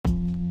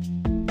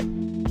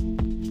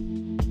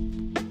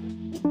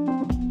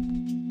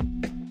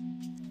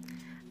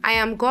I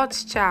am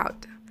God's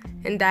child,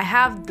 and I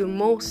have the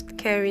most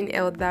caring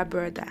elder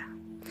brother.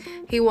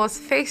 He was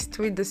faced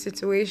with the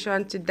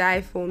situation to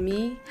die for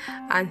me,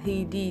 and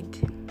he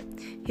did.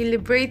 He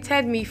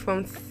liberated me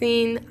from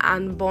sin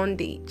and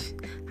bondage,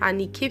 and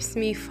he keeps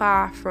me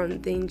far from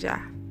danger.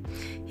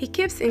 He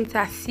keeps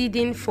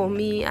interceding for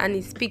me, and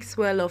he speaks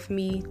well of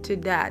me to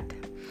Dad,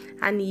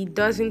 and he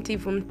doesn't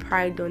even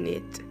pride on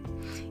it.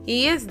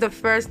 He is the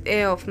first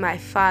heir of my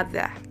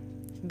father.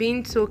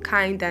 Being so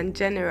kind and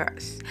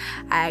generous,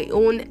 I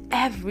own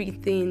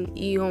everything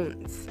he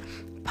owns: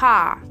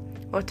 power,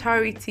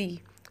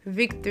 authority,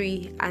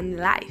 victory, and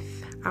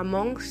life,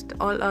 amongst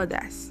all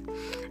others.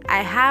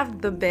 I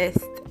have the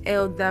best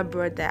elder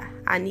brother,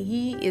 and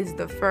he is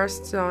the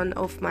first son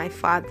of my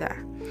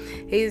father.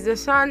 He is the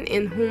son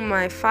in whom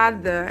my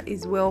father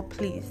is well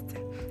pleased.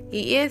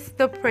 He is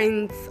the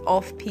Prince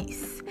of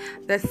Peace,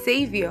 the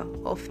Savior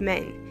of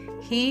men.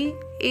 He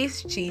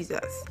is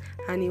Jesus,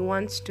 and he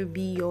wants to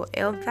be your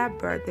elder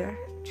brother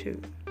too.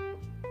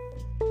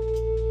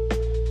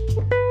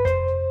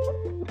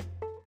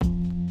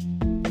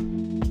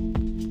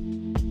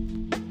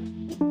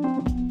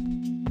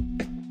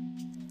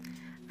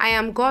 I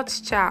am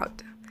God's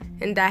child,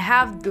 and I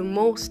have the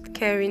most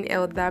caring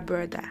elder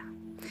brother.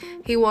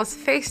 He was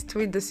faced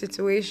with the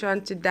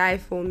situation to die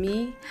for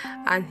me,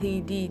 and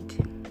he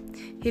did.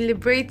 He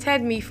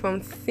liberated me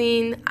from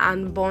sin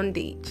and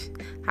bondage,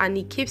 and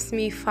he keeps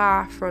me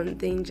far from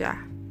danger.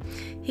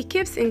 He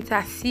keeps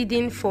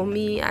interceding for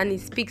me, and he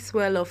speaks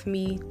well of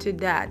me to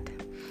Dad,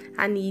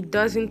 and he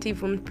doesn't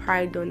even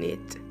pride on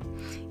it.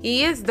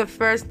 He is the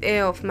first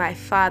heir of my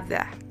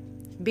father.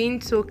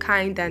 Being so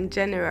kind and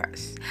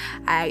generous,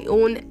 I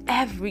own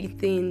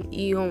everything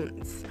he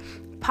owns: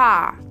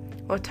 power,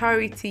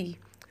 authority,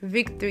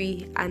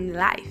 victory, and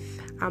life,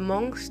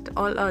 amongst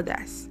all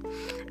others.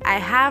 I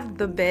have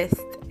the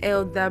best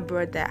elder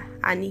brother,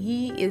 and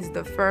he is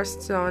the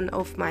first son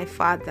of my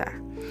father.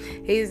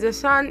 He is the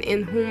son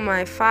in whom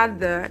my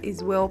father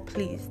is well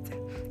pleased.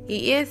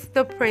 He is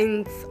the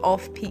Prince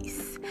of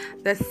Peace,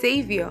 the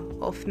Savior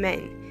of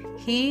men.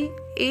 He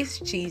is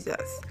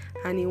Jesus,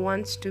 and he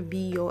wants to be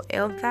your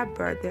elder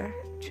brother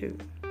too.